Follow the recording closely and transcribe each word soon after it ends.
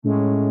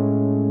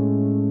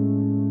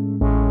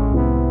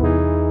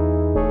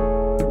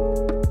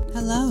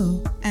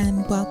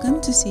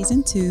to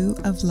Season 2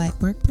 of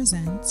Lightwork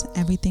Presents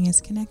Everything is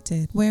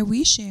Connected, where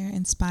we share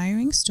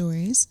inspiring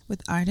stories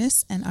with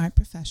artists and art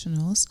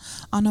professionals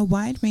on a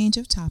wide range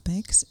of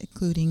topics,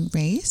 including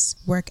race,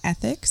 work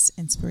ethics,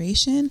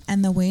 inspiration,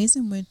 and the ways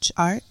in which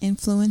art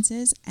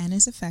influences and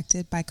is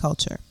affected by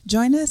culture.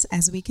 Join us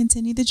as we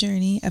continue the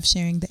journey of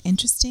sharing the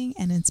interesting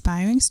and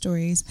inspiring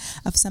stories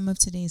of some of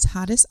today's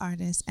hottest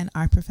artists and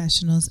art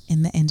professionals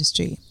in the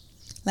industry.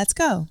 Let's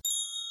go!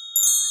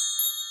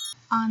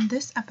 On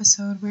this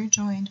episode, we're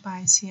joined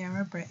by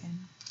Sierra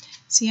Britton.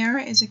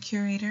 Sierra is a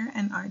curator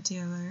and art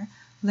dealer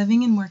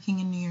living and working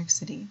in New York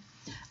City.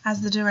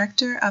 As the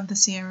director of the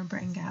Sierra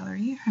Britton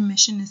Gallery, her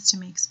mission is to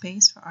make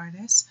space for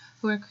artists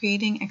who are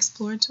creating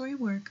exploratory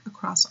work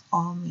across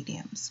all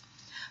mediums.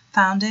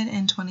 Founded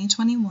in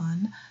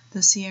 2021,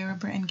 the Sierra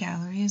Britton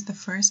Gallery is the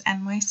first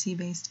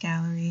NYC-based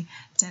gallery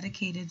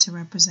dedicated to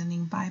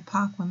representing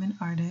BIPOC women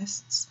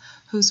artists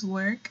whose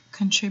work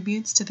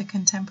contributes to the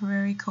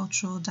contemporary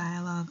cultural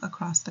dialogue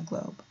across the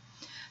globe.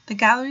 The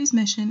gallery's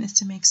mission is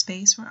to make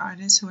space for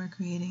artists who are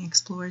creating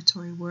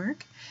exploratory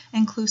work,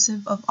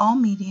 inclusive of all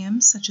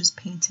mediums such as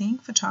painting,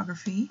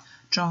 photography,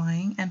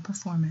 drawing, and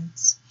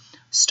performance.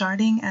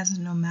 Starting as a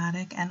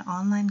nomadic and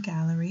online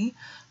gallery,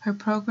 her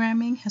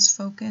programming has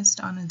focused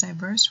on a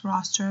diverse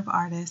roster of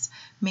artists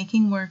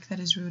making work that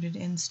is rooted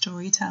in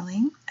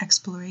storytelling,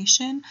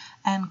 exploration,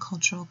 and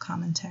cultural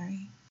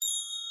commentary.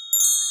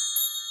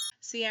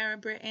 Sierra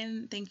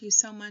Britton, thank you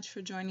so much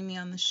for joining me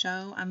on the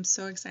show. I'm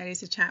so excited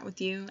to chat with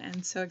you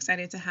and so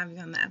excited to have you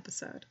on the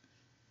episode.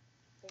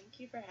 Thank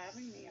you for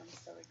having me. I'm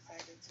so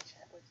excited to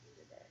chat with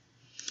you today.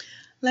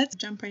 Let's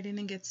jump right in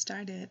and get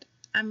started.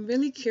 I'm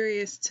really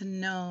curious to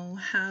know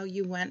how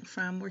you went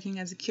from working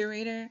as a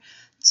curator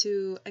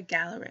to a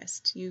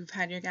gallerist. You've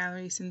had your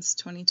gallery since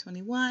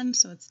 2021,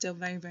 so it's still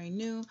very, very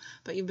new,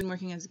 but you've been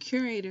working as a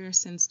curator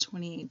since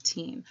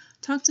 2018.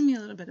 Talk to me a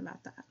little bit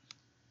about that.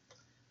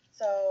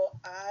 So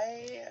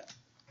I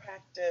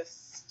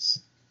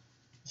practiced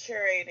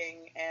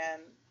curating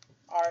and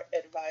art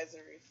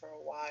advisory for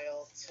a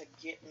while to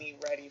get me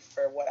ready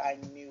for what I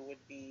knew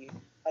would be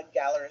a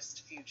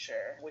gallerist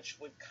future, which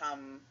would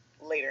come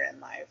later in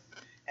life.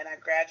 And I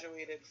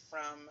graduated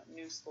from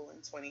New School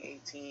in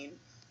 2018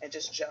 and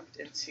just jumped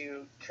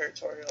into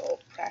curatorial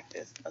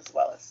practice as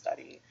well as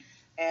study.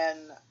 And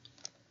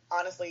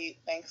honestly,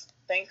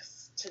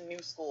 thanks to New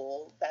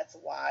School, that's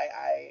why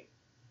I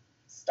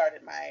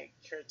started my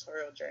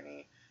curatorial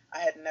journey. I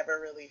had never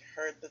really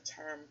heard the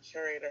term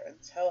curator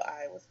until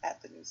I was at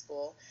the New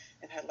School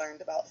and had learned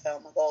about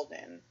Thelma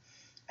Golden.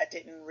 I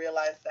didn't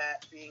realize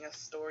that being a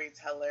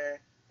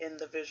storyteller in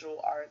the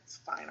visual arts,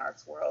 fine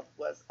arts world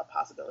was a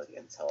possibility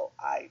until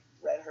I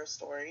read her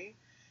story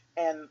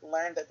and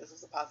learned that this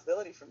was a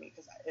possibility for me,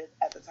 because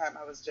at the time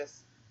I was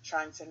just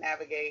trying to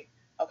navigate,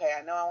 okay,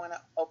 I know I want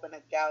to open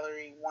a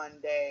gallery one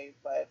day,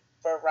 but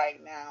for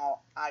right now,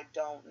 I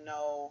don't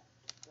know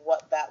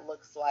what that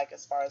looks like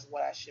as far as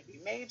what I should be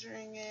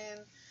majoring in,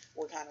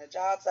 what kind of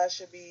jobs I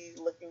should be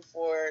looking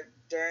for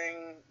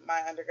during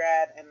my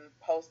undergrad and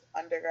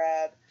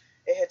post-undergrad.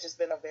 It had just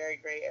been a very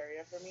gray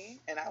area for me,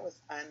 and I was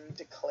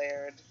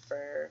undeclared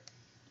for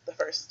the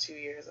first 2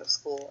 years of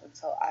school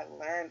until I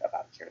learned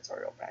about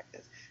curatorial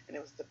practice, and it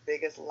was the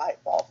biggest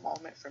light bulb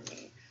moment for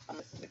me.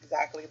 This is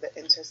exactly the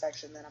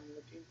intersection that I'm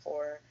looking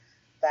for,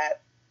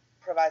 that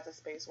provides a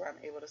space where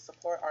I'm able to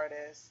support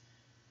artists,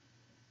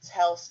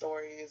 tell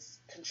stories,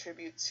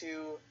 contribute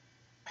to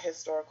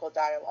historical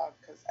dialogue,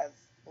 because as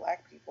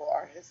Black people,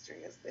 our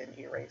history has been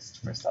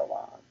erased for so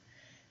long.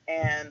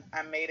 And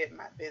I made it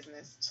my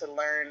business to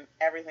learn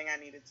everything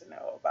I needed to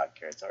know about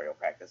curatorial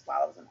practice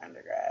while I was an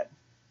undergrad.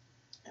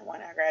 And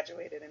when I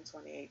graduated in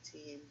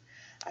 2018,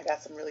 I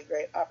got some really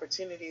great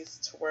opportunities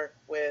to work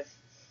with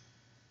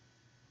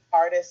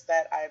artists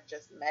that I've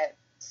just met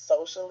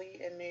socially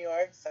in New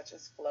York, such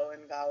as Flo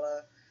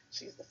Ngala.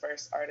 She's the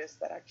first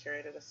artist that I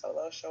curated a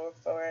solo show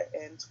for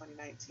in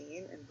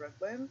 2019 in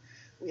Brooklyn.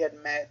 We had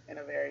met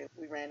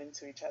we ran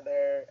into each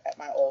other at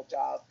my old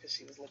job because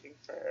she was looking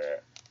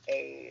for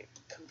a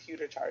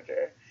computer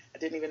charger. I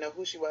didn't even know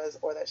who she was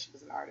or that she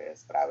was an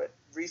artist, but I would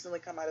recently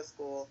come out of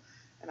school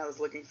and I was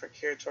looking for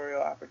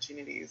curatorial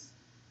opportunities.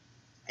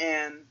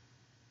 And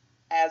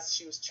as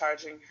she was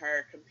charging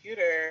her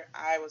computer,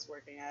 I was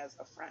working as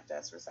a front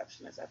desk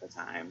receptionist at the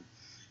time.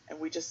 And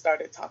we just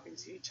started talking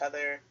to each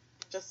other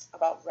just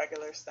about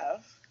regular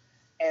stuff.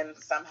 And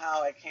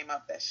somehow it came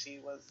up that she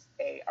was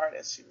an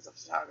artist. She was a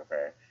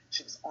photographer.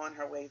 She was on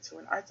her way to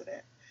an arts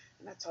event.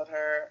 And I told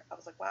her, I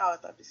was like, wow,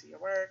 I'd love to see your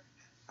work.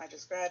 I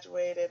just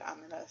graduated.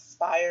 I'm an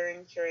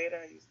aspiring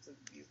curator. I used to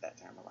use that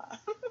term a lot.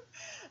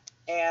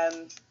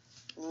 And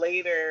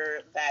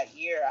later that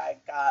year, I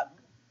got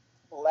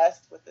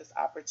blessed with this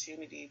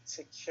opportunity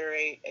to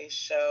curate a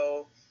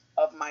show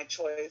of my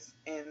choice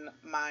in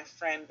my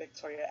friend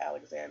Victoria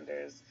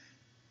Alexander's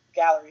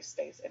gallery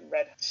space in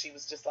Red. She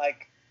was just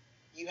like,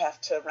 you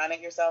have to run it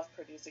yourself,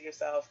 produce it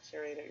yourself,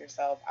 curate it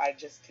yourself. I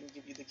just can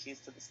give you the keys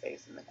to the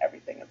space, and then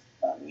everything is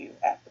on you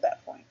after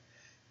that point.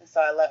 And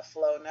so I let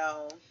Flo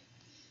know,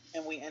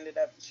 and we ended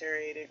up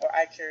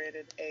I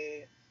curated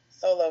a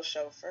solo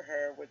show for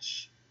her,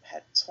 which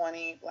had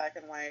 20 black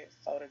and white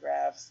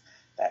photographs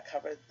that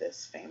covered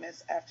this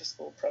famous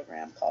after-school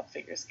program called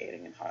Figure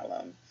Skating in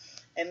Harlem.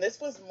 And this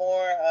was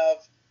more of,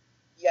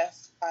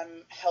 yes,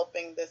 I'm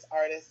helping this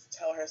artist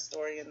tell her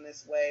story in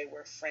this way.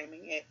 We're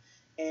framing it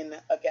in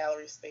a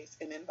gallery space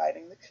and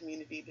inviting the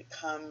community to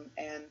come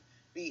and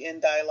be in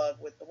dialogue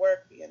with the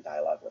work, be in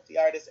dialogue with the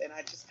artist. And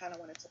I just kind of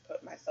wanted to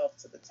put myself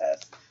to the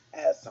test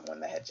as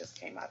someone that had just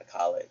came out of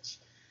college.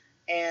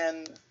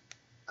 And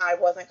I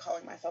wasn't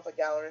calling myself a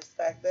gallerist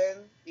back then,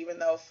 even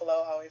though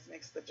Flo always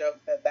makes the joke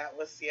that that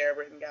was Sierra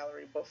Britton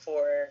Gallery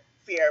before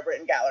Sierra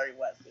Britton Gallery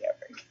was Sierra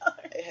Britton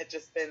Gallery. It had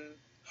just been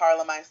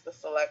Harlemize the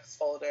Selects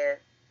folder,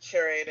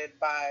 curated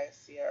by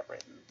Sierra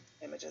Britton,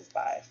 images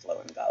by Flo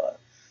and Gala.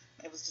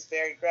 It was just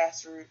very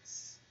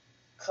grassroots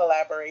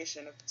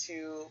collaboration of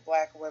two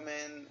black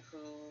women who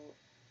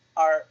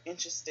are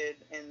interested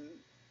in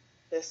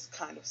this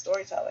kind of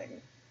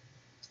storytelling.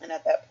 And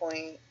at that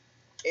point,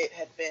 it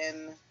had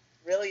been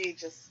really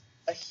just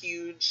a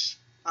huge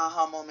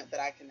aha moment that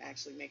I can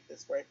actually make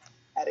this work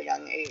at a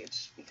young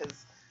age, because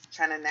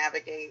trying to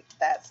navigate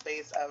that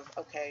space of,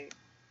 okay,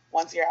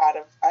 once you're out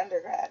of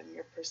undergrad and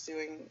you're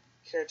pursuing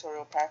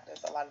curatorial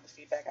practice, a lot of the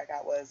feedback I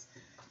got was,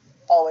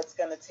 oh, it's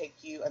going to take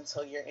you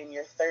until you're in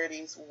your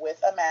 30s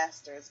with a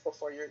master's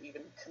before you're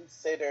even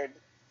considered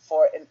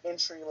for an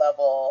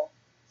entry-level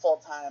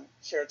full-time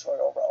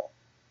curatorial role.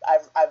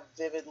 I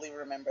vividly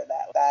remember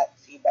that. That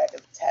feedback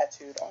is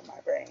tattooed on my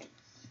brain.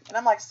 And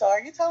I'm like, so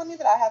are you telling me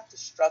that I have to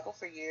struggle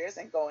for years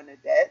and go into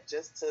debt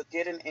just to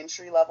get an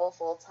entry-level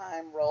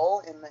full-time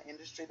role in the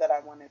industry that I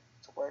wanted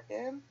to work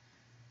in?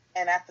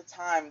 And at the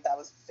time, that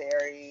was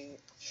very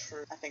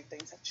true. I think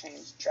things have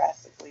changed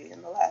drastically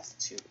in the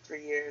last 2 to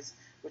 3 years,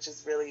 which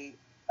is really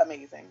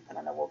amazing. And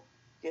I know we'll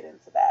get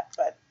into that.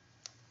 But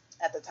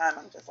at the time,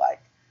 I'm just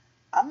like,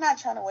 I'm not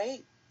trying to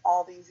wait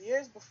all these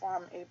years before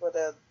I'm able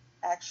to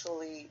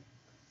actually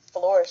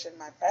flourish in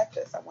my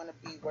practice. I want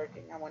to be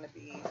working. I want to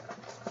be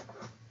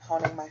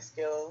honing my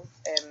skills.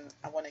 And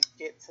I want to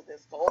get to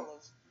this goal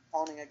of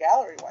owning a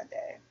gallery one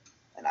day.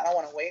 And I don't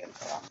want to wait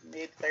until I'm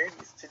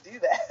mid-30s to do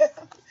that.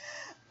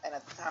 And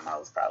at the time, I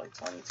was probably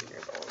 22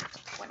 years old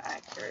when I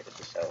curated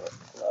the show with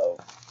Flo.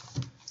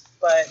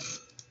 But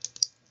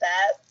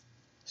that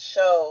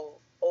show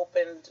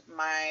opened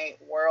my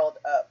world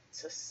up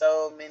to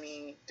so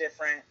many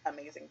different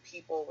amazing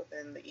people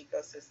within the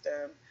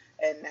ecosystem,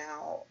 and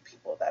now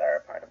people that are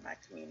a part of my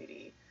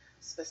community.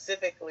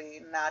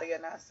 Specifically, Nadia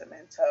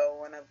Nascimento,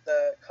 one of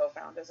the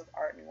co-founders of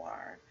Art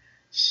Noir.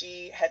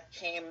 She had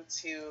came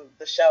to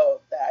the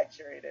show that I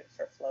curated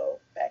for Flo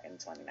back in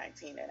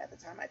 2019, and at the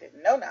time I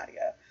didn't know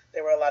Nadia.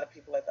 There were a lot of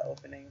people at the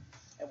opening,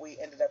 and we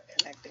ended up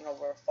connecting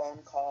over a phone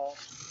call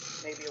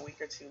maybe a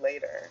week or two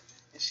later,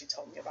 and she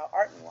told me about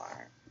Art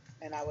Noir.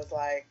 And I was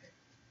like,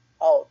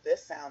 oh,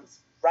 this sounds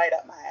right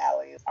up my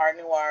alley. Art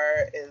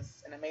Noir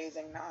is an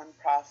amazing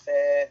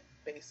nonprofit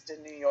based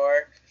in New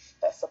York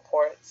that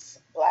supports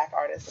Black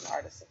artists and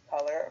artists of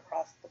color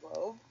across the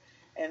globe,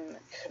 and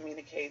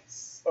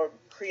communicates or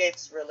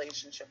creates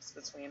relationships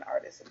between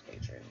artists and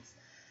patrons.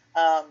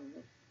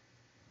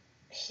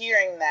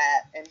 Hearing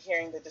that and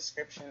hearing the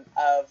description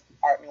of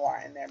Art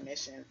Noir and their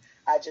mission,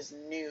 I just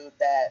knew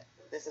that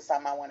this is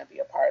something I want to be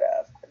a part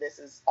of. This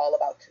is all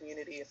about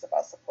community. It's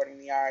about supporting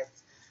the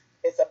arts.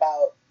 It's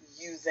about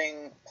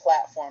using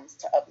platforms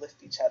to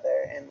uplift each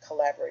other and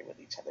collaborate with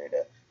each other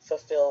to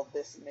fulfill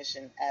this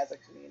mission as a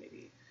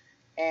community.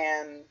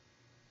 And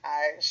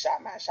I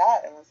shot my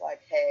shot and was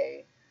like,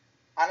 hey,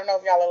 I don't know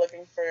if y'all are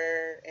looking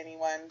for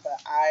anyone,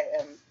 but I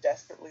am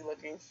desperately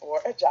looking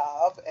for a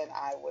job, and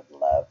I would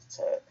love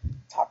to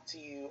talk to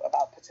you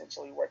about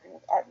potentially working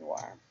with Art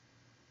Noir.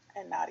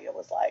 And Nadia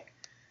was like,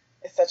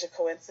 it's such a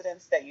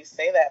coincidence that you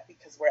say that,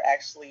 because we're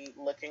actually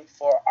looking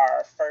for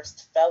our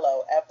first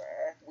fellow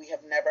ever. We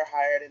have never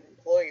hired an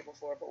employee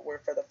before, but we're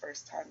for the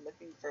first time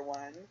looking for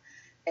one.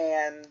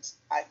 And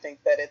I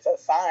think that it's a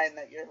sign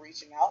that you're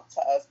reaching out to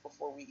us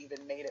before we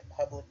even made it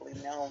publicly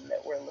known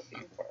that we're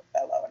looking for a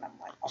fellow. And I'm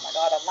like, oh my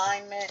God,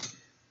 alignment.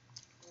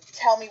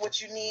 Tell me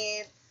what you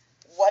need.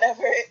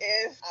 Whatever it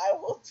is, I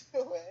will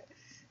do it.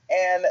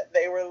 And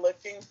they were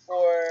looking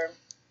for,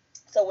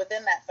 so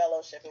within that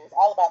fellowship, it was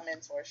all about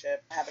mentorship,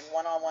 having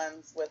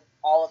one-on-ones with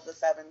all of the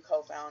 7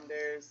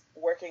 co-founders,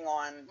 working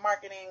on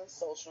marketing,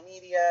 social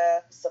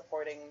media,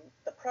 supporting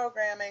the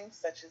programming,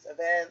 such as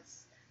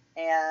events,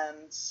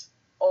 and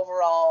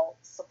overall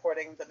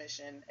supporting the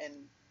mission and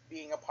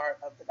being a part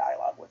of the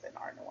dialogue within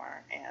Art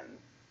Noir. And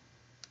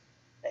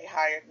they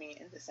hired me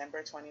in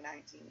December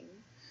 2019.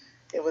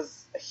 It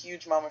was a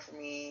huge moment for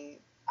me.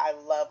 I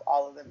love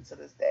all of them to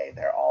this day.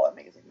 They're all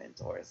amazing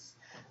mentors.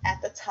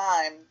 At the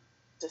time,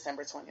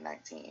 December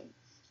 2019,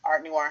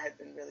 Art Noir had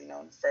been really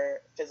known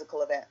for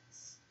physical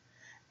events.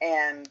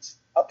 And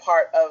a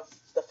part of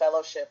the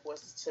fellowship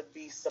was to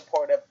be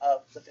supportive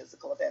of the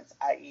physical events,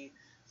 i.e.,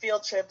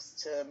 field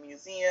trips to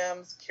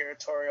museums,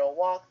 curatorial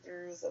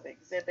walkthroughs of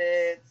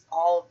exhibits,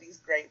 all of these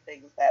great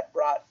things that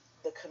brought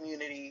the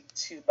community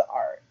to the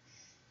art.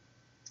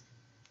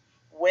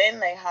 when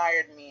they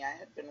hired me, I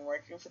had been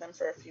working for them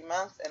for a few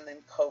months, and then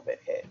COVID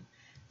hit.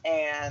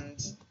 And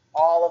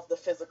all of the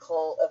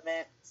physical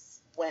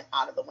events went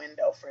out of the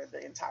window for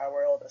the entire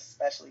world,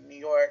 especially New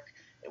York.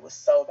 It was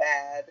so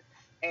bad.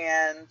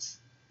 And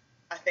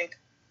I think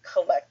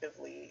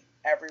collectively,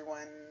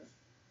 everyone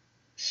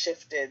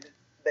shifted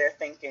their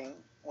thinking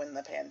when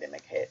the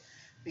pandemic hit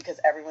because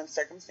everyone's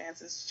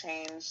circumstances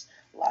changed.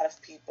 A lot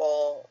of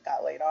people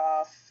got laid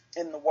off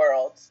in the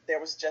world. There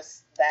was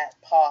just that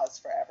pause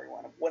for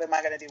everyone. What am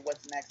I going to do?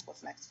 What's next?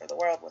 What's next for the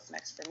world? What's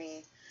next for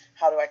me?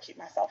 How do I keep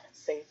myself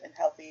safe and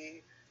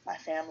healthy? My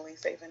family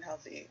safe and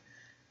healthy?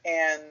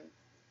 And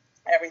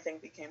everything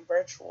became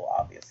virtual,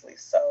 obviously.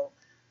 So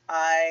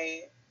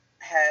I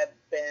had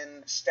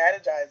been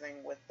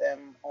strategizing with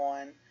them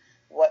on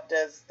what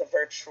does the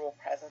virtual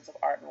presence of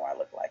Art Noir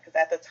look like? Because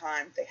at the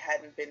time, they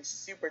hadn't been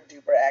super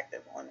duper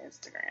active on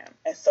Instagram.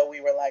 And so we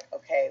were like,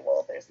 okay,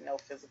 well, there's no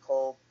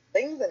physical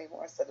things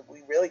anymore, so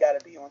we really got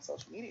to be on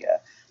social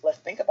media. Let's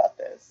think about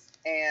this.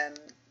 And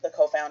the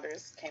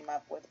co-founders came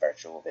up with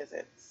virtual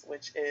visits,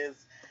 which is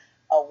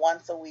a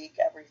once a week,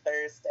 every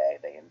Thursday,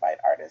 they invite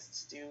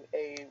artists to do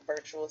a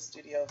virtual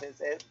studio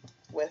visit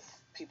with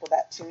people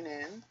that tune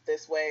in.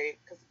 This way,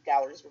 because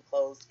galleries were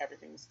closed,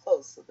 everything was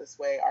closed. So this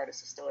way,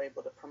 artists are still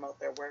able to promote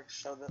their work,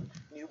 show them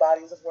new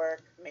bodies of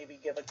work, maybe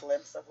give a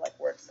glimpse of like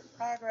works in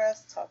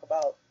progress, talk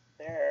about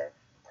their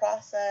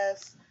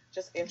process,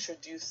 just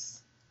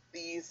introduce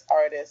these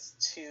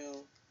artists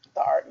to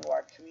the Art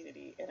Noir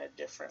community in a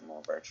different,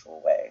 more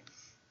virtual way.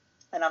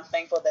 And I'm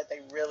thankful that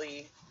they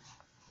really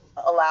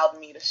allowed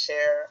me to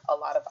share a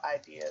lot of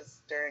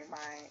ideas during my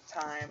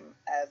time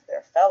as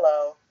their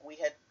fellow. We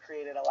had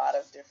created a lot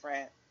of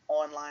different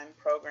online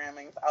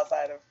programming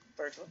outside of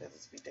virtual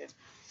visits. We did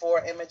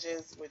 4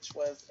 Images, which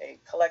was a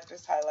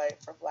collector's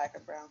highlight for Black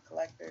and Brown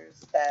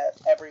collectors,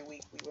 that every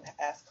week we would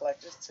ask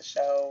collectors to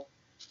show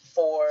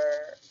 4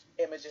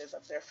 images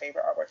of their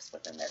favorite artworks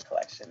within their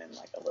collection and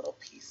like a little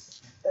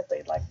piece that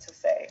they'd like to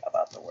say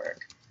about the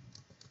work.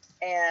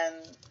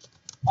 And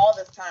all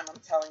this time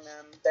I'm telling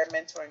them, they're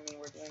mentoring me,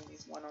 we're doing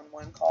these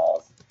one-on-one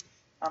calls.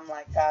 I'm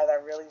like, guys, I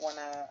really want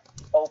to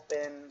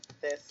open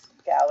this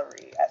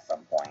gallery at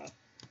some point,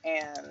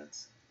 and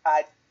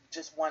I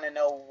just want to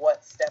know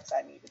what steps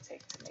I need to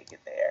take to make it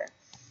there.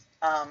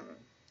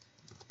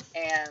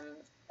 And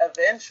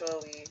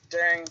eventually,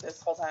 during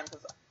this whole time,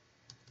 because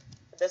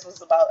this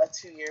was about a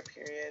 2-year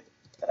period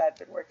that I'd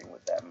been working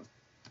with them,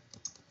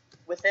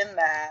 within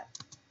that,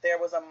 there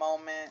was a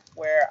moment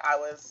where I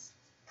was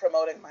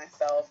promoting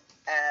myself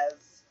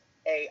as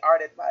a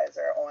art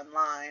advisor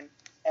online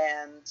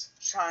and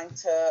trying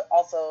to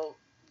also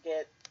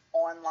get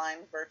online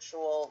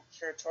virtual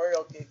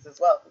curatorial gigs as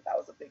well, because that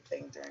was a big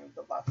thing during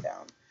the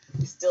lockdown.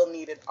 We still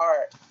needed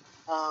art.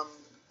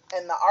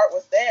 And the art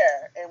was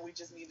there, and we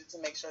just needed to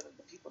make sure that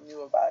the people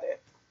knew about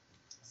it.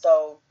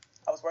 So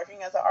I was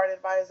working as an art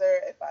advisor,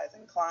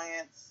 advising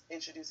clients,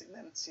 introducing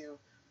them to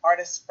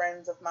artist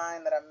friends of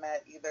mine that I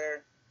met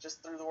either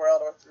just through the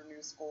world or through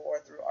New School or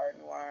through Art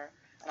Noir.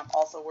 And I'm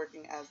also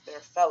working as their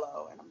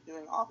fellow, and I'm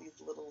doing all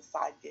these little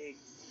side gigs,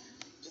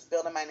 just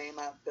building my name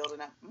up,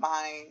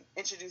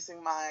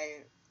 introducing my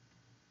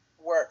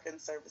work and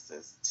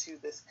services to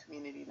this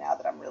community now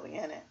that I'm really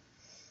in it.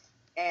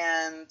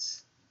 And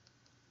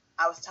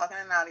I was talking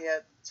to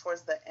Nadia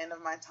towards the end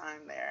of my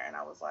time there, and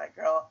I was like,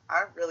 girl,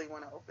 I really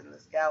want to open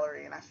this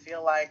gallery, and I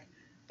feel like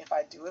if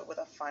I do it with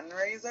a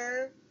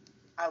fundraiser,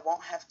 I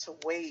won't have to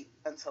wait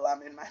until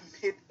I'm in my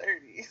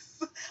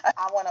mid-30s.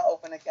 I want to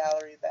open a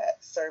gallery that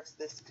serves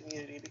this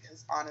community,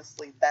 because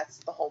honestly, that's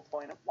the whole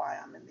point of why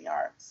I'm in the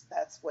arts.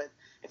 That's what,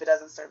 if it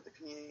doesn't serve the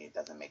community, it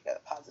doesn't make a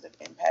positive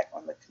impact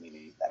on the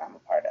communities that I'm a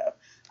part of,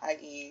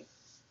 i.e.,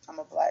 I'm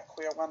a Black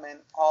queer woman,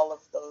 all of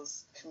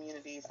those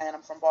communities, and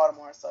I'm from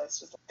Baltimore, so it's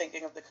just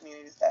thinking of the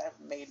communities that have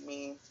made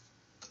me,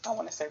 I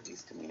want to serve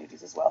these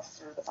communities as well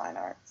through the fine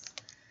arts.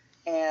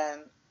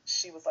 And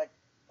she was like,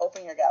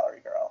 open your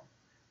gallery, girl.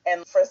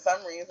 And for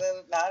some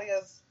reason,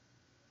 Nadia's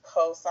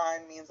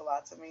co-sign means a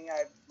lot to me.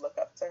 I look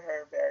up to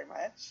her very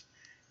much.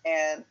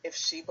 And if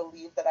she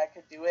believed that I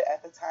could do it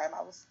at the time,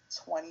 I was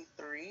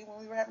 23 when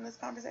we were having this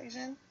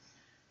conversation.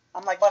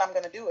 I'm like, but I'm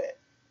going to do it.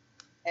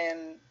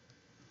 And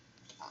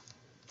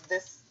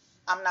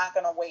I'm not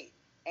going to wait.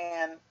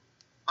 And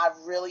I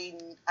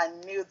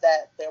knew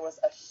that there was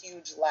a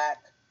huge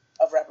lack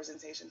of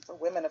representation for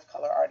women of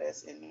color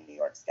artists in New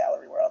York's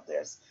gallery world.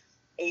 There's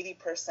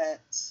 80%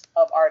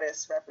 of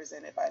artists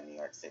represented by New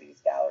York City's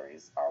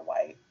galleries are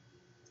white,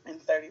 and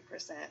 30%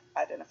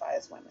 identify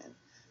as women.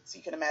 So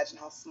you can imagine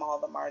how small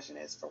the margin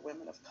is for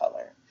women of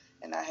color.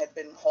 And I had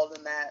been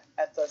holding that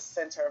at the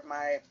center of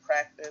my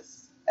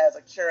practice as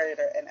a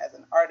curator and as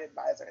an art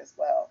advisor as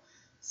well.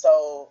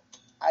 So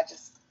I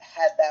just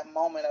had that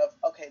moment of,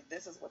 okay,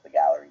 this is what the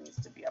gallery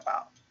needs to be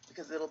about,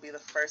 because it'll be the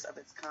first of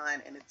its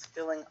kind, and it's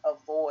filling a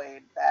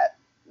void that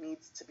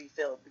needs to be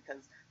filled,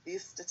 because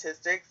these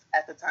statistics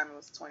at the time, it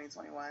was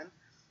 2021,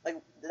 like,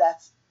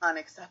 that's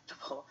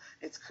unacceptable.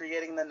 It's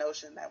creating the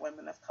notion that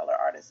women of color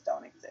artists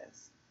don't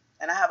exist.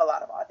 And I have a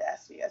lot of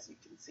audacity, as you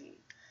can see.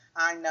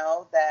 I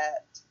know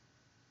that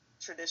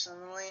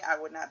traditionally I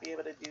would not be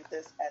able to do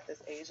this at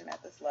this age and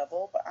at this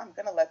level, but I'm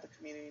going to let the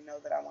community know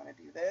that I want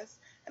to do this,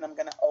 and I'm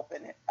going to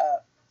open it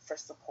up for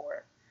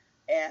support.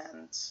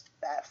 And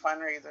that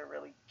fundraiser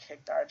really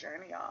kicked our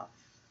journey off.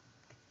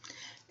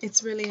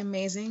 It's really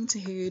amazing to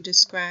hear you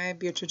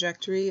describe your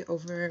trajectory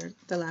over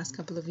the last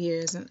couple of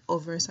years and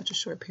over such a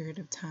short period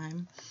of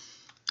time.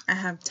 I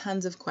have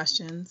tons of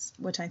questions,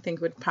 which I think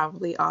would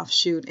probably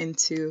offshoot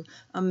into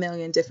a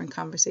million different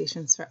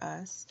conversations for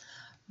us.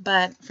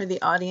 But for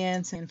the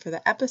audience and for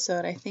the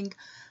episode, I think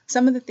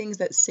some of the things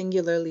that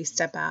singularly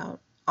step out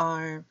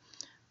are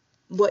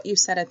what you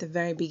said at the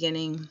very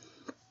beginning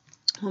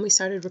when we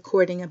started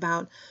recording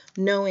about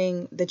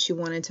knowing that you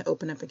wanted to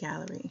open up a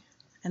gallery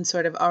and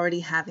sort of already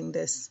having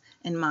this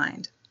in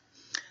mind.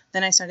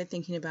 Then I started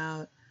thinking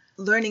about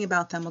learning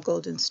about Thelma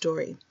Golden's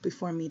story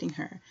before meeting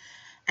her,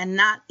 and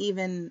not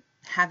even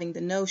having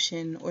the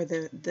notion or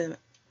the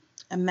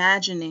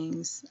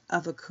imaginings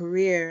of a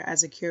career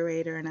as a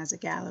curator and as a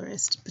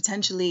gallerist,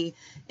 potentially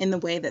in the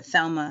way that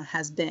Thelma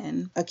has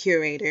been a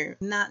curator,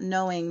 not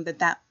knowing that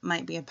that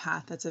might be a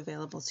path that's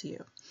available to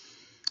you.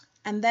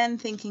 And then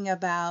thinking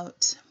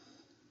about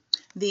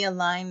the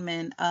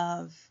alignment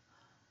of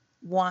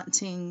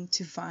wanting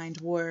to find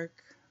work,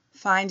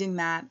 finding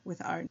that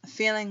with art,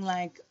 feeling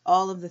like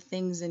all of the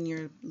things in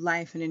your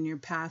life and in your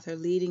path are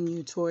leading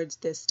you towards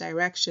this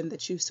direction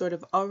that you sort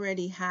of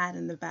already had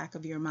in the back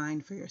of your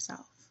mind for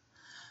yourself.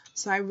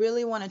 So I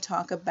really want to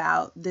talk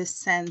about this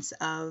sense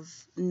of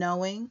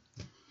knowing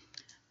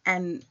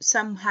and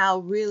somehow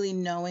really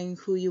knowing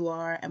who you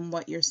are and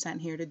what you're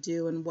sent here to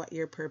do and what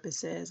your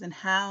purpose is, and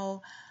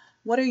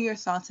what are your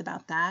thoughts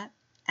about that?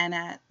 And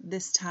at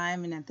this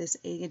time and at this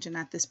age and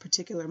at this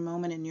particular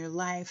moment in your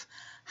life,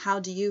 how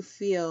do you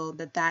feel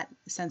that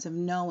sense of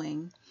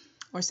knowing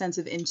or sense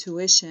of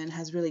intuition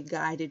has really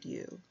guided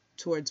you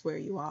towards where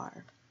you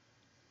are?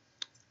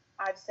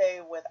 I'd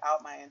say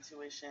without my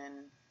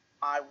intuition,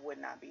 I would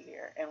not be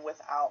here. And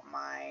without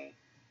my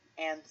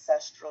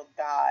ancestral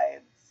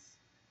guides,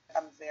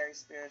 I'm very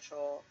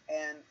spiritual,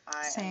 and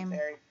I am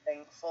very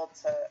thankful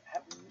to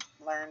have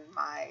learned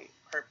my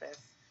purpose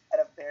at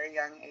a very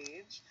young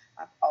age.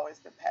 I've always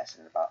been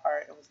passionate about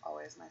art. It was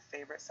always my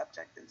favorite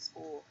subject in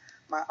school.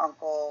 My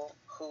uncle,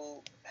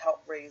 who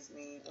helped raise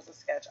me, was a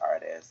sketch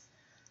artist.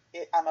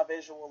 I'm a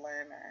visual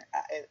learner.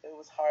 It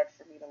was hard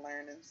for me to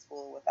learn in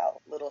school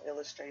without little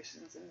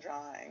illustrations and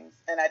drawings.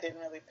 And I didn't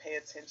really pay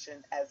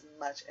attention as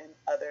much in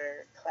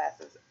other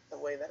classes the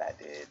way that I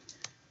did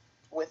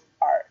with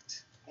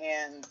art.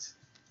 And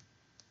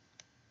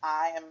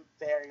I am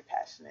very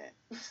passionate.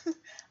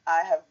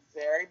 I have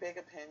very big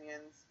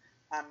opinions.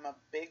 I'm a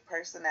big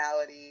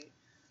personality.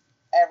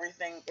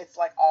 Everything, it's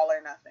like all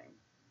or nothing.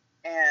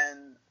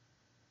 And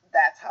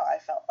that's how I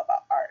felt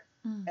about art.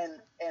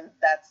 And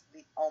that's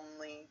the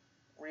only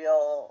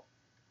real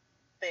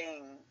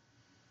thing,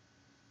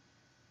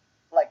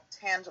 like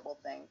tangible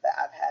thing, that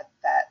I've had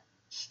that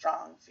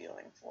strong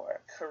feeling for.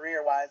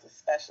 Career-wise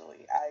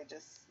especially, I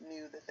just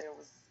knew that there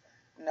was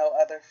no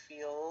other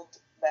field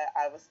that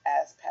I was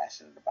as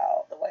passionate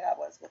about the way I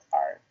was with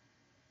art.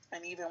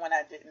 And even when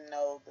I didn't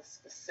know the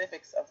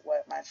specifics of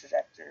what my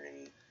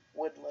trajectory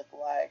would look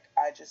like,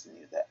 I just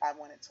knew that I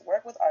wanted to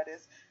work with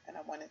artists, and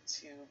I wanted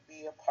to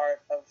be a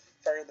part of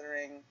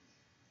furthering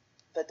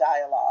the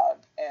dialogue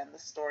and the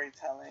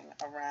storytelling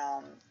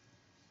around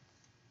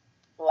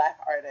Black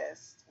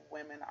artists,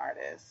 women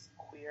artists,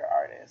 queer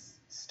artists,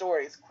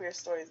 stories, queer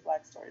stories,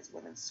 Black stories,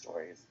 women's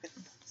stories.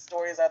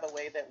 Stories are the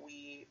way that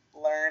we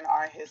learn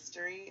our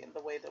history and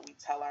the way that we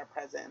tell our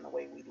present and the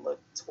way we look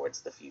towards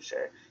the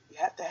future. You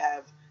have to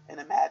have an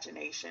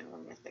imagination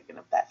when you're thinking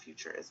of that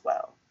future as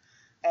well.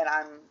 And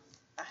I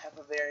have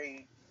a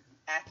very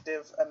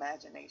active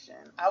imagination.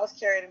 I was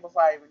curating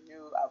before I even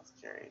knew I was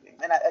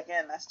curating. And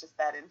again, that's just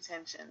that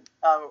intention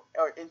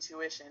or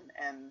intuition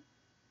and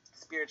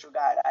spiritual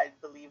guide. I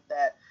believe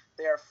that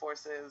there are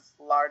forces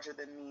larger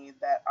than me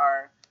that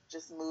are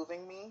just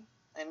moving me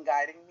and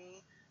guiding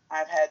me.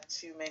 I've had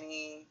too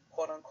many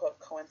quote unquote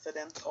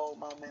coincidental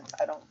moments.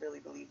 I don't really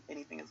believe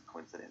anything is a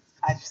coincidence.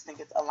 I just think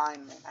it's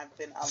alignment. I've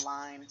been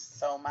aligned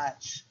so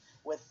much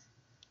with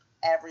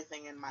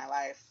everything in my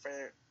life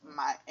for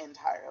my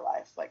entire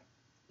life. Like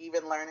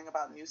even learning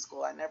about New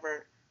School, I'd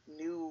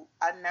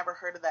never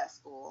heard of that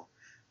school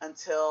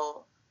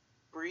until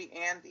Bree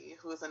Andy,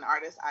 who is an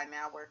artist I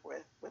now work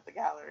with the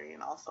gallery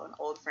and also an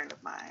old friend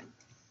of mine.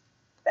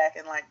 Back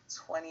in like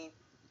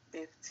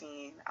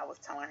 2015, I was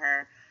telling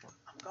her,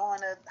 I'm going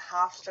to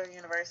Hofstra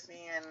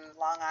University in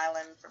Long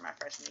Island for my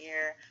freshman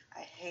year.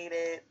 I hate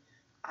it.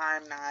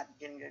 I'm not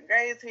getting good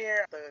grades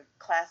here. The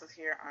classes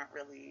here aren't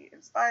really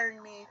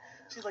inspiring me.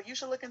 She's like, you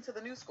should look into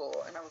the New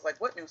School. And I was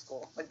like, what New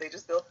School? Like they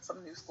just built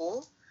some new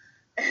school?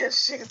 And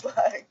she's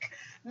like,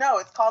 no,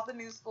 it's called the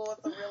New School.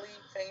 It's a really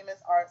famous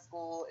art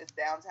school. It's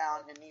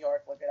downtown in New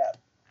York. Look it up.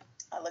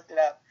 I looked it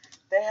up.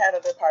 They had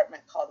a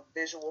department called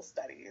Visual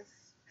Studies.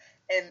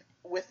 And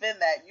within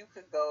that, you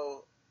could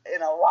go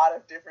in a lot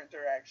of different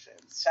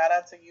directions. Shout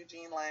out to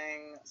Eugene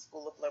Lang,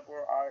 School of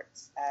Liberal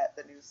Arts at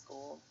the New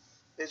School.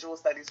 visual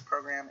studies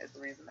program is the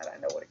reason that I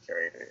know what a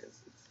curator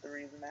is. It's the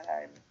reason that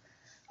I'm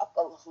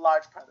a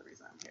large part of the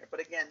reason I'm here. But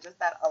again, just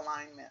that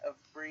alignment of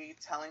Bree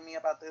telling me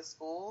about this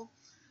school.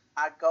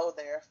 I go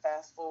there,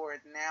 fast forward,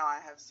 now I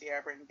have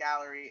Sierra Britton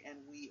Gallery and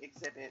we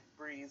exhibit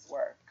Bree's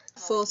work.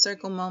 Full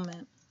circle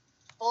moment.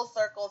 Full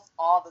circles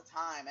all the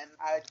time. And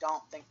I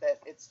don't think that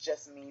it's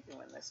just me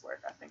doing this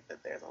work. I think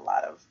that there's a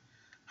lot of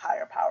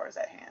higher powers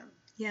at hand.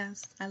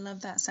 Yes, I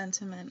love that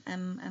sentiment,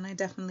 and I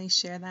definitely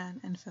share that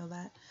and feel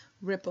that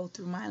ripple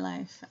through my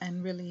life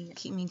and really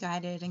keep me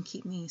guided and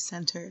keep me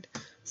centered.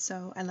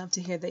 So I love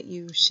to hear that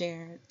you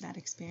share that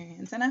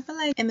experience. And I feel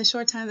like in the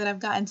short time that I've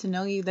gotten to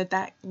know you,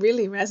 that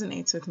really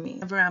resonates with me.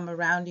 Whenever I'm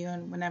around you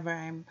and whenever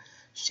I'm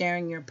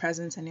sharing your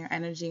presence and your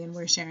energy and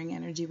we're sharing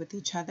energy with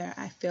each other,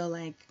 I feel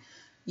like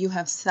you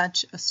have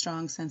such a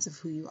strong sense of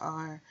who you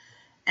are.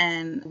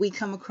 And we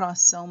come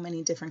across so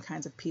many different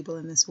kinds of people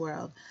in this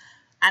world.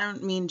 I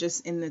don't mean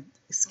just in the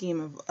scheme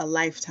of a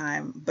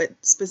lifetime, but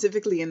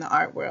specifically in the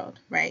art world,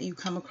 right? You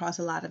come across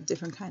a lot of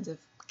different kinds of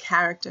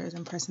characters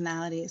and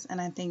personalities.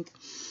 And I think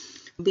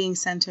being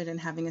centered and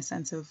having a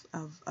sense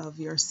of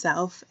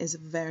yourself is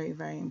very,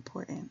 very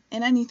important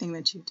in anything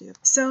that you do.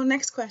 So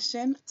next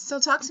question. So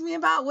talk to me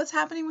about what's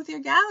happening with your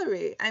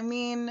gallery. I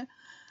mean,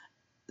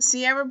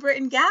 Sierra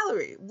Britton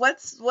Gallery.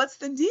 What's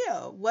the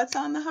deal? What's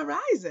on the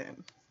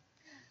horizon?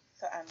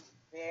 So I'm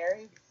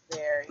very,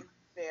 very,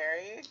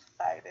 very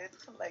excited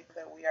to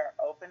that we are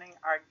opening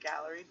our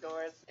gallery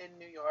doors in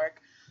New York.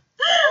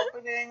 The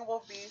opening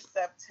will be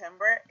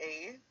September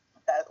 8th.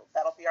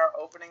 That'll be our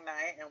opening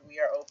night, and we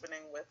are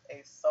opening with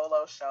a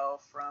solo show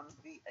from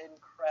the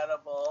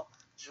incredible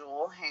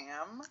Jewel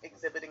Ham,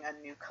 exhibiting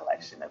a new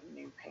collection of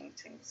new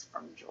paintings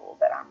from Jewel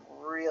that I'm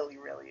really,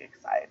 really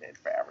excited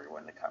for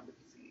everyone to come and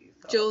see.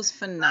 So, Jewel's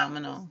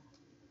phenomenal.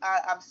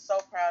 I'm so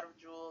proud of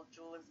Jewel.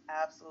 Jewel is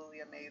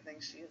absolutely amazing.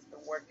 She has been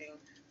working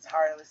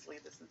tirelessly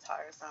this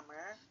entire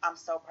summer. I'm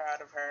so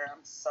proud of her.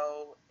 I'm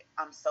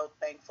so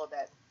thankful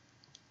that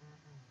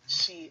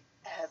she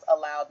has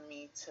allowed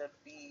me to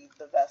be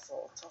the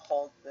vessel to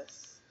hold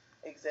this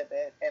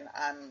exhibit, and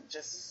I'm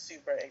just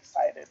super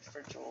excited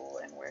for Jewel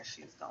and where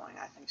she's going.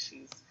 I think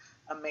she's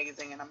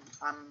amazing, and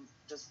I'm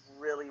just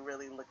really,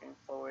 really looking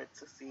forward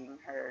to seeing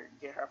her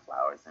get her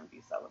flowers and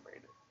be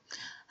celebrated.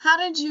 How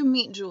did you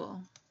meet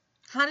Jewel?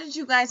 How did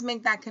you guys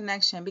make that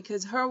connection?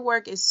 Because her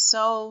work is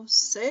so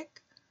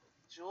sick.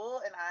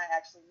 Jewel and I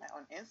actually met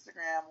on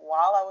Instagram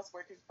while I was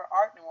working for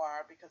Art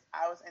Noir, because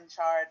I was in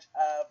charge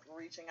of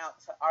reaching out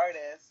to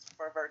artists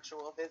for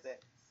virtual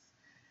visits.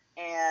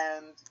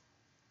 And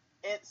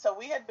so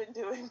we had been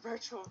doing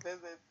virtual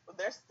visits.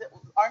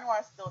 Art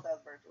Noir still does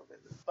virtual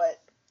visits.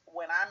 But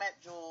when I met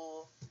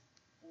Jewel,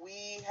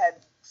 we had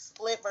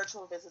split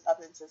virtual visits up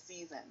into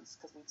seasons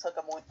because we took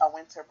a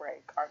winter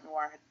break. Art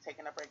Noir had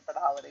taken a break for the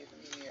holidays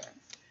and New Year.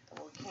 And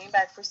when we came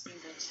back for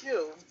season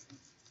 2,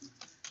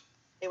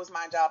 it was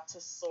my job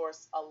to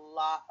source a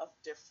lot of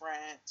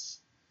different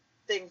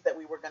things that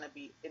we were going to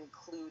be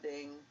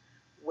including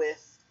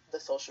with the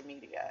social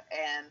media.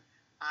 And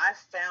I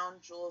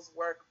found Jewel's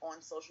work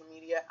on social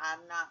media.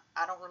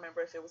 I don't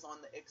remember if it was on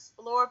the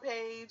Explore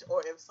page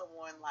or if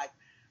someone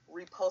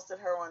reposted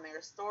her on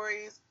their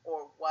stories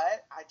or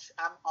what.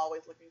 I'm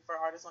always looking for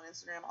artists on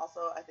Instagram.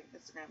 Also, I think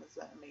Instagram is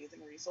an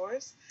amazing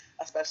resource,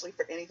 especially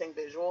for anything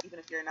visual. Even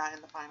if you're not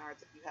in the fine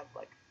arts, if you have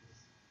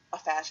a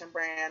fashion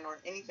brand or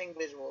anything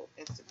visual,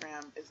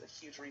 Instagram is a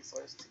huge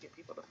resource to get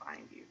people to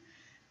find you.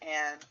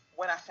 And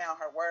when I found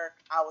her work,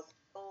 I was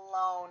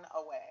blown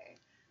away.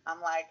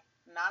 I'm like,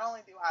 not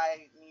only do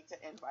I need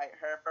to invite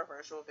her for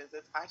virtual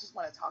visits, I just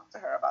want to talk to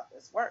her about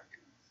this work.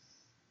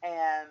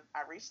 And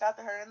I reached out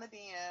to her in the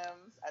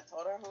DMs. I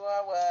told her who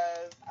I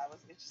was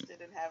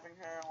interested in having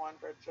her on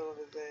virtual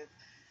visits.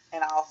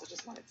 And I also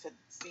just wanted to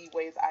see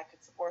ways I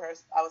could support her.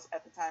 I was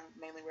at the time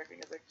mainly working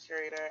as a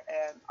curator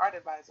and art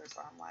advisor.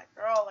 So I'm like,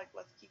 girl,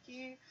 let's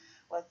kiki.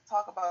 Let's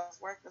talk about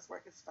this work. This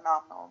work is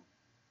phenomenal.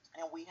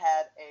 And we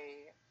had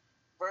a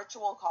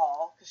virtual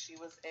call because she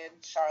was in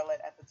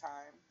Charlotte at the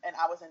time. And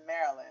I was in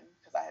Maryland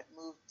because I had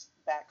moved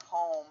back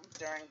home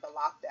during the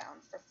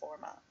lockdown for 4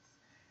 months.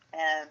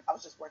 And I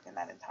was just working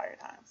that entire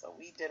time. So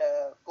we did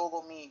a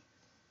Google Meet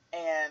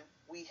and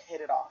we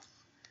hit it off.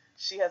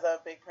 She has a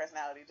big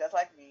personality, just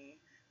like me.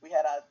 We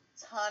had a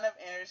ton of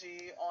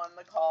energy on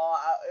the call.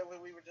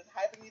 We were just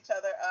hyping each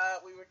other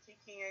up. We were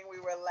kikiing. We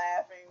were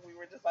laughing. We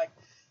were just like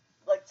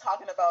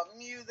talking about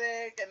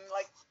music and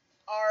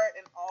art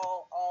and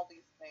all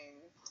these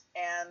things.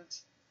 And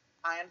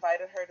I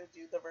invited her to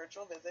do the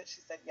virtual visit. She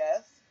said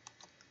yes.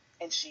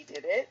 And she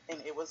did it, and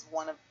it was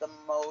one of the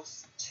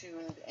most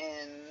tuned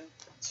in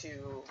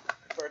to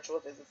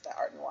virtual visits that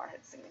Art Noir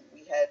had seen.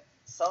 We had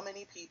so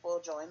many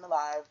people join the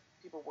live.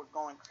 People were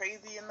going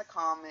crazy in the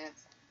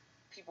comments.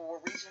 People were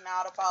reaching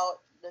out about,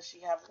 does she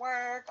have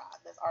work?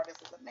 This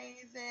artist is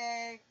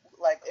amazing.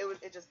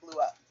 It just blew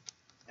up.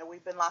 And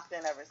we've been locked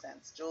in ever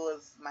since. Jewel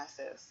is my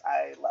sis.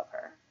 I love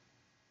her.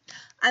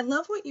 I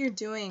love what you're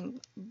doing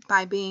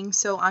by being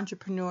so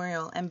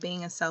entrepreneurial and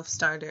being a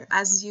self-starter.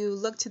 As you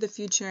look to the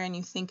future and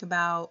you think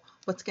about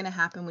what's going to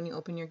happen when you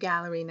open your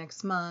gallery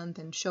next month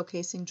and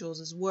showcasing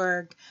Jules's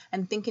work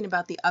and thinking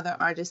about the other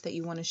artists that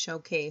you want to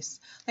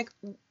showcase, like,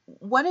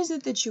 what is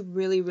it that you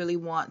really, really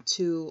want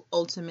to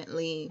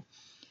ultimately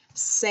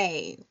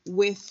say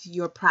with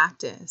your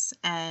practice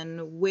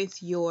and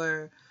with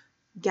your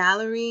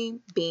gallery,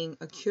 being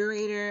a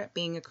curator,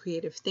 being a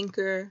creative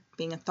thinker,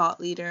 being a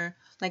thought leader?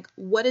 Like,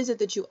 what is it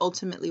that you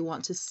ultimately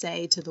want to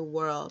say to the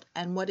world,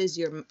 and what is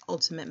your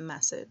ultimate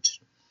message?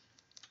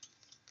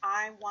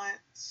 I want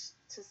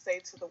to say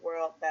to the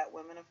world that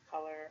women of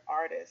color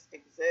artists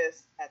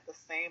exist at the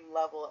same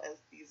level as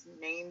these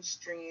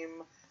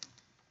mainstream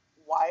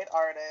white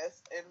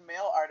artists and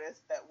male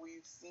artists that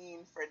we've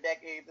seen for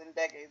decades and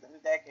decades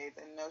and decades,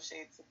 and no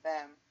shade to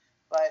them.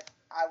 But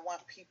I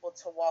want people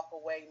to walk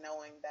away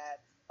knowing that,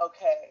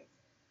 okay,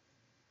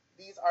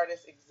 these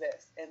artists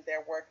exist and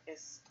their work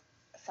is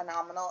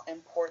phenomenal,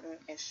 important,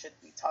 and should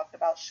be talked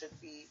about,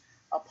 should be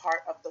a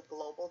part of the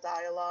global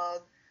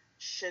dialogue,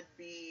 should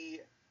be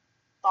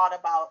thought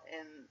about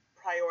and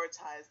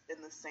prioritized in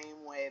the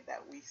same way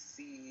that we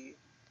see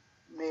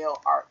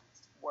male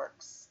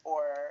artworks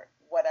or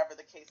whatever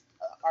the case,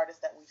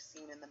 artists that we've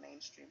seen in the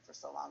mainstream for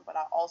so long. But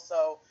I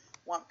also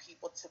want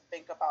people to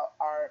think about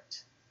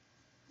art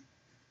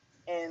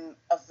in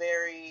a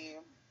very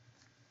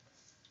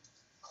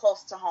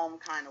close to home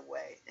kind of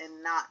way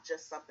and not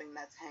just something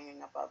that's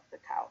hanging above the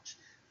couch.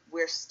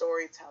 We're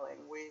storytelling,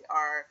 we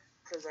are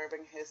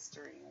preserving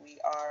history, we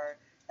are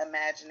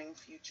imagining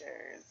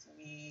futures,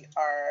 we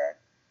are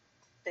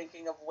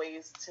thinking of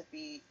ways to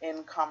be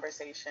in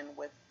conversation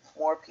with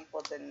more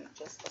people than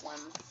just the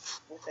ones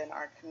within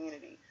our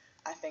community.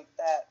 I think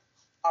that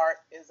art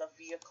is a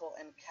vehicle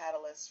and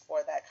catalyst for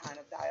that kind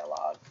of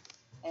dialogue.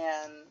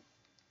 And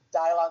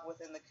dialogue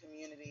within the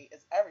community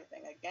is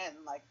everything. Again,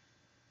 like,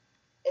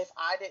 if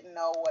I didn't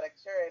know what a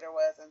curator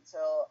was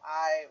until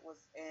I was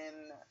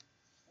in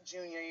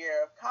junior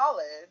year of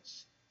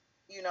college,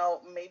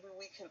 maybe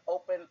we can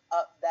open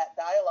up that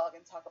dialogue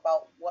and talk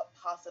about what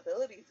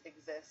possibilities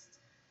exist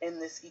in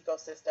this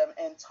ecosystem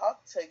and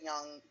talk to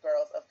young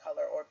girls of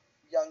color or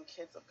young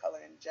kids of color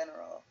in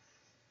general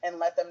and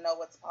let them know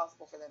what's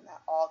possible for them.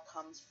 That all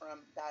comes from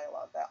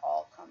dialogue. That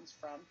all comes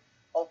from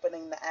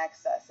opening the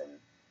access and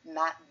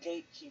not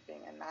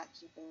gatekeeping and not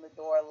keeping the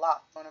door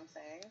locked. You know what I'm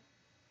saying?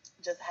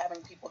 Just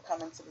having people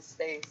come into the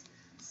space,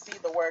 see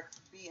the work,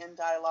 be in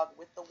dialogue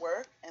with the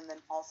work, and then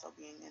also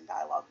being in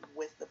dialogue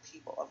with the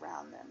people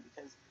around them.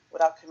 Because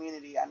without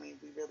community, I mean,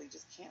 we really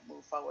just can't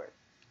move forward.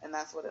 And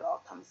that's what it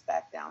all comes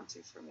back down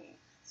to for me.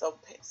 So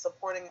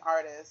supporting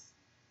artists,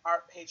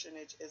 art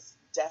patronage is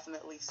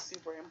definitely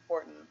super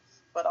important,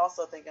 but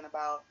also thinking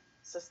about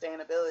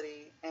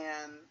sustainability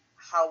and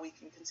how we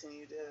can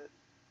continue to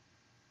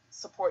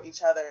support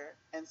each other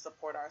and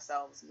support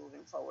ourselves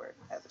moving forward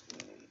as a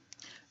community.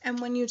 And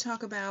when you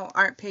talk about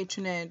art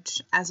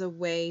patronage as a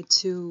way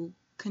to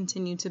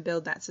continue to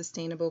build that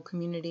sustainable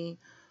community,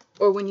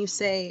 or when you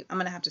say, I'm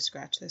going to have to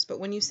scratch this,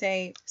 but when you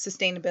say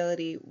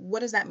sustainability,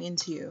 what does that mean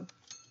to you?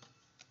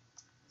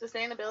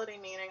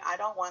 Sustainability meaning I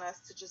don't want us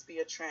to just be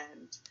a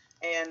trend.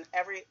 And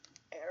every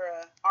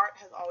era, art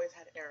has always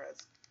had eras,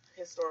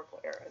 historical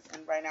eras.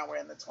 And right now we're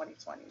in the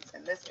 2020s.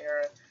 In this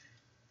era,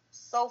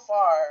 so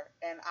far,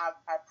 and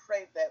I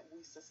pray that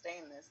we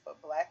sustain this,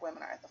 but Black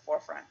women are at the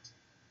forefront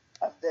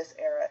of this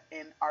era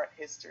in art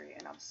history,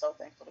 and I'm so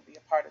thankful to be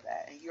a part of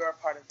that, and you're a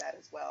part of that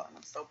as well, and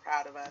I'm so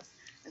proud of us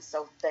and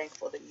so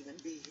thankful to even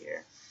be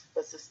here.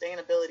 But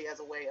sustainability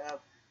as a way of,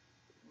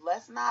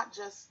 let's not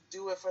just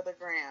do it for the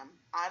gram.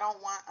 I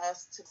don't want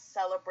us to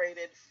celebrate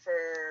it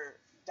for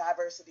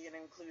diversity and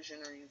inclusion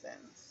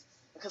reasons,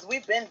 because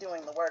we've been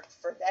doing the work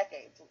for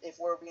decades. If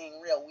we're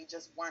being real, we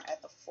just weren't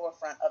at the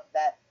forefront of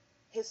that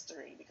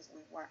history because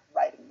we weren't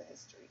writing the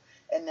history,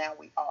 and now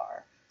we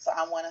are. So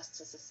I want us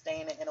to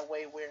sustain it in a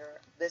way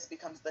where this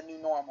becomes the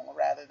new normal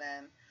rather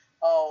than,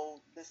 oh,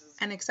 this is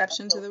an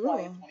exception to the rule.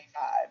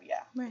 2025. Yeah,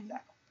 right.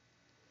 Exactly.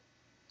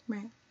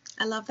 Right.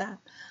 I love that.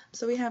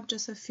 So we have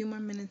just a few more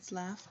minutes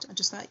left,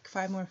 just like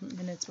 5 more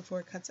minutes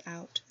before it cuts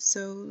out.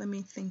 So let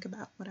me think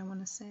about what I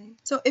want to say.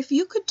 So if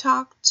you could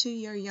talk to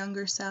your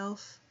younger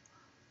self,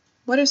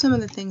 what are some of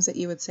the things that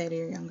you would say to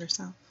your younger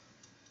self?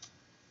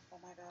 Oh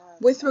my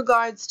God. With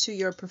regards to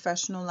your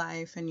professional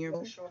life and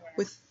your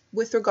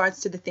with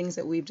regards to the things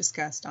that we've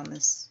discussed on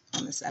this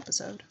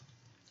episode.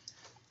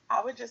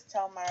 I would just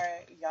tell my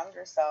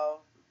younger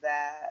self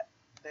that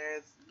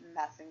there's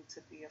nothing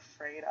to be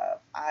afraid of.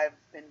 I've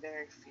been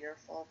very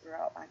fearful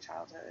throughout my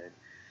childhood.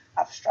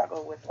 I've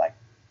struggled with like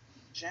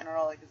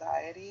general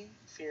anxiety,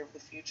 fear of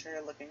the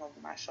future, looking over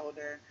my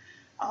shoulder,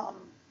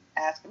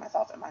 asking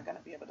myself, am I going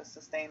to be able to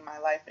sustain my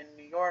life in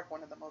New York,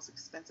 one of the most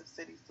expensive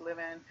cities to live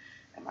in?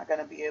 Am I going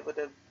to be able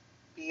to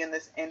be in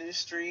this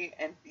industry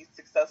and be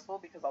successful?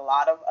 Because a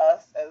lot of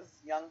us as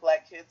young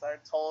Black kids are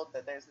told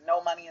that there's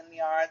no money in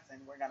the arts and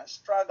we're going to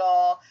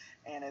struggle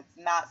and it's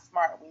not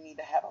smart. We need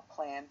to have a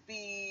plan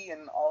B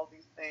and all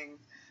these things.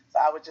 So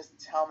I would just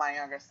tell my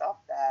younger self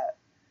that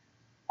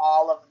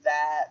all of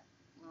that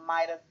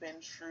might have been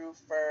true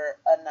for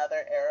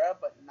another era,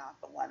 but not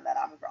the one that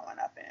I'm growing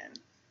up in.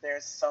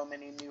 There's so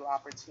many new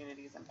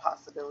opportunities and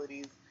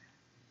possibilities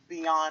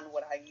beyond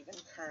what I even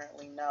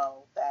currently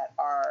know that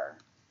are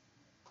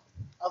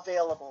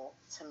available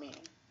to me.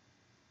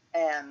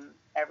 And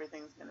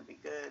everything's going to be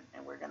good,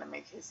 and we're going to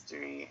make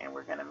history, and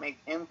we're going to make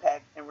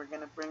impact, and we're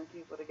going to bring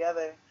people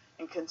together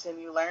and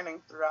continue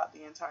learning throughout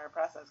the entire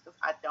process, because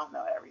I don't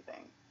know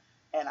everything,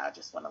 and I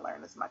just want to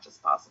learn as much as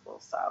possible.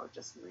 So I would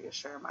just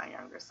reassure my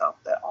younger self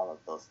that all of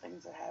those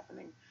things are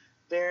happening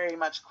very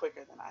much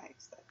quicker than I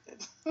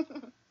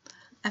expected.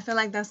 I feel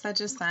like that's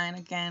such a sign,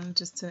 again,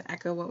 just to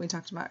echo what we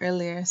talked about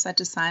earlier,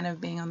 such a sign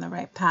of being on the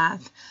right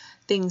path,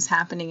 things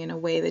happening in a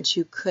way that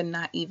you could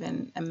not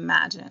even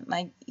imagine.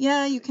 Like,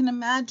 yeah, you can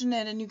imagine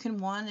it and you can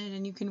want it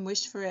and you can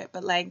wish for it,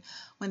 but like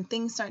when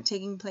things start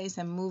taking place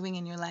and moving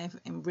in your life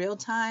in real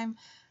time,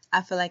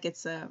 I feel like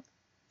it's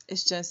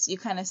just, you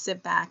kind of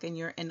sit back and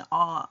you're in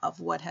awe of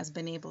what has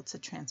been able to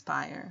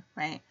transpire,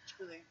 right?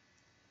 Truly.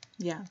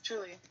 Yeah.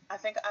 Truly. I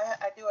think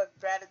I do a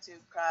gratitude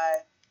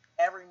cry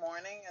every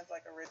morning as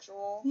like a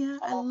ritual. Yeah,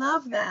 I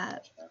love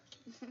that.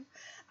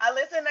 I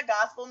listen to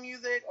gospel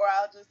music, or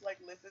I'll just like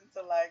listen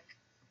to like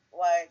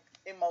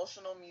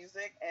emotional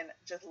music and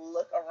just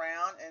look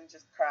around and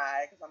just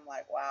cry, because I'm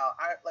like, wow.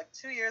 Like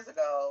 2 years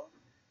ago,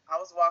 I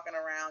was walking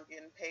around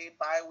getting paid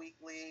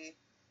bi-weekly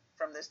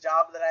from this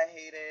job that I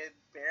hated,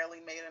 barely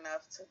made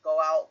enough to go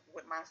out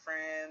with my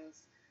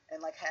friends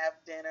and like have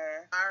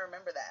dinner. I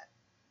remember that.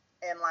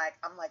 And like,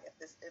 I'm like, if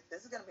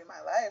this is going to be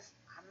my life,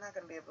 I'm not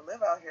going to be able to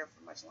live out here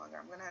for much longer.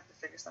 I'm going to have to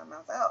figure something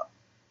else out.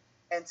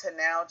 And to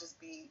now just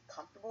be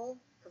comfortable,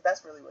 because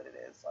that's really what it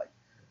is, like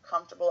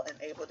comfortable and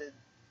able to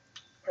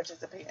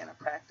participate in a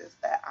practice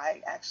that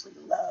I actually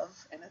love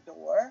and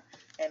adore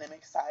and am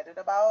excited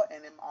about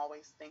and am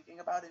always thinking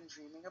about and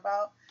dreaming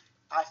about.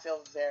 I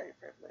feel very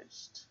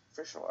privileged,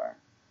 for sure.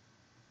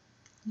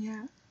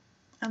 Yeah,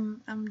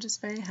 I'm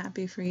just very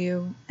happy for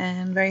you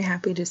and very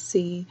happy to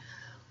see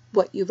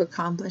what you've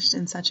accomplished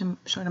in such a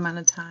short amount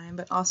of time,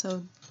 but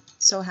also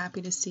so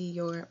happy to see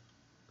your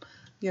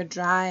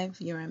drive,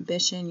 your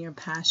ambition, your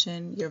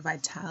passion, your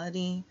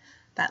vitality,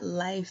 that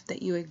life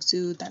that you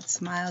exude, that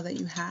smile that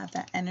you have,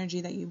 that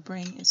energy that you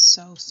bring is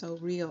so, so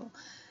real.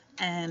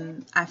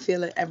 And I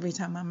feel it every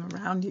time I'm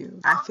around you.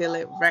 I feel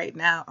it right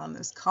now on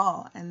this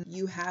call. And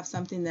you have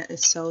something that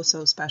is so,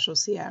 so special,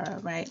 Ciara,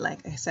 right?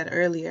 Like I said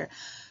earlier,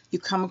 you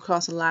come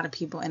across a lot of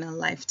people in a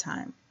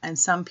lifetime, and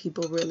some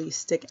people really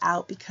stick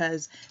out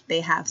because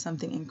they have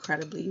something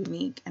incredibly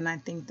unique. And I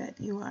think that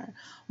you are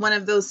one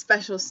of those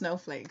special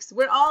snowflakes.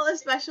 We're all a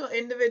special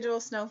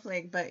individual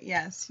snowflake, but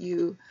yes,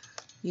 you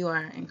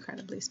are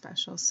incredibly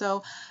special.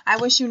 So I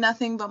wish you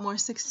nothing but more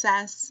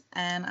success,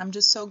 and I'm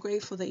just so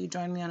grateful that you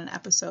joined me on an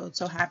episode.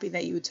 So happy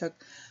that you took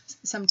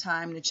some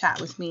time to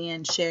chat with me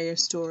and share your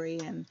story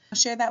and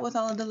share that with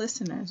all of the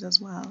listeners as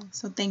well.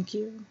 So thank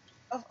you.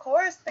 Of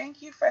course.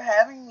 Thank you for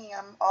having me.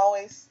 I'm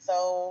always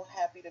so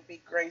happy to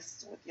be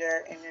graced with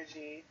your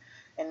energy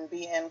and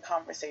be in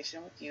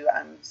conversation with you.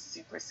 I'm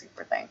super,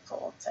 super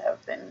thankful to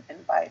have been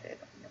invited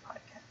on your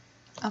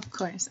podcast. Of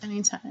course.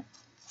 Anytime.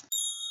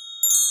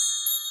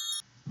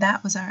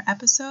 That was our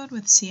episode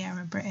with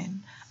Ciara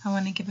Britton. I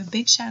want to give a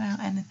big shout out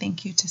and a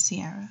thank you to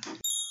Ciara.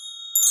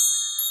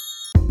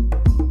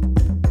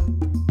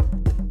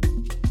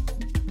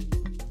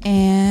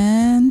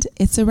 And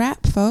it's a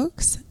wrap,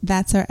 folks.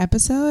 That's our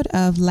episode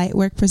of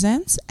Lightwork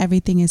Presents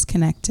Everything is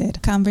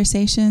Connected.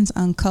 Conversations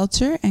on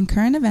culture and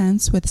current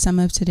events with some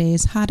of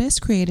today's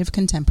hottest creative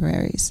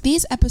contemporaries.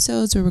 These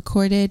episodes were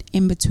recorded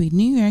in between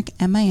New York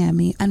and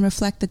Miami and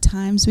reflect the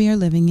times we are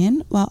living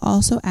in, while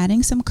also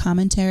adding some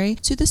commentary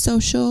to the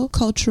social,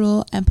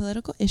 cultural, and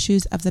political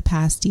issues of the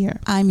past year.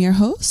 I'm your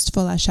host,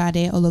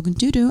 Folashade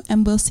Ologundudu,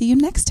 and we'll see you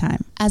next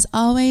time. As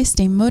always,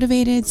 stay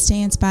motivated,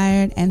 stay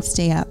inspired, and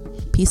stay up.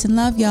 Peace and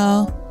love,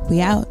 y'all. We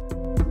out.